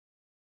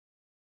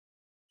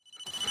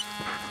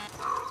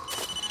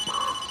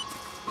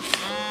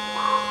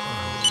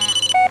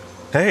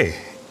Hey,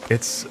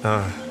 it's,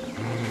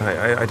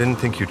 I didn't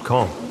think you'd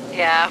call.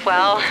 Yeah,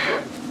 well,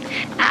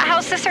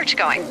 how's the search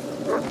going?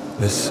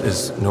 This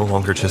is no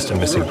longer just a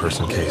missing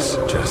person case,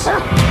 Jess.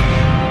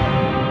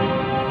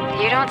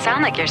 You don't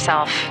sound like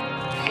yourself.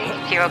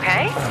 You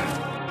okay?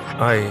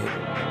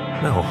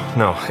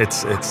 No,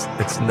 it's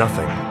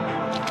nothing.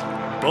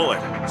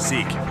 Bullet,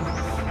 seek.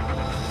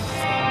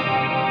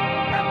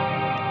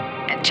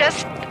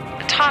 Just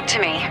talk to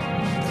me,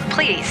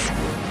 please.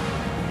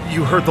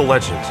 You heard the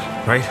legend,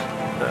 right?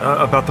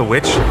 About the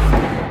witch?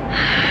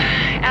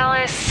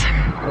 Alice,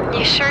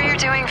 you sure you're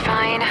doing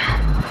fine?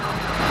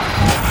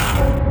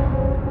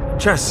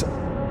 Jess,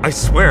 I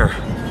swear,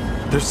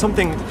 there's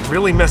something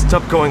really messed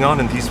up going on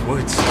in these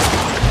woods.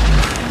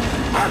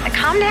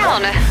 Calm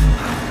down.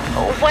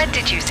 What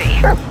did you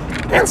see?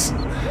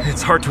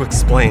 It's hard to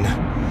explain.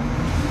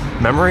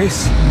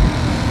 Memories?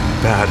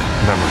 Bad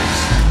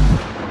memories.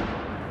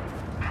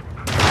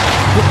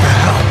 What the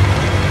hell?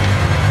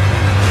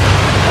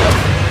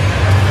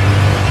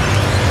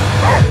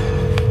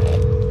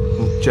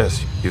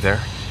 Jess, you there?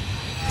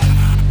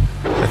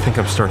 I think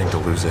I'm starting to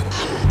lose it.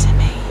 To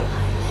me.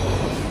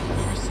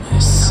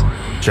 Worthless.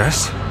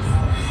 Jess?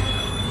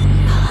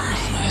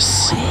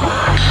 Worthless.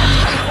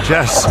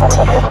 Jess!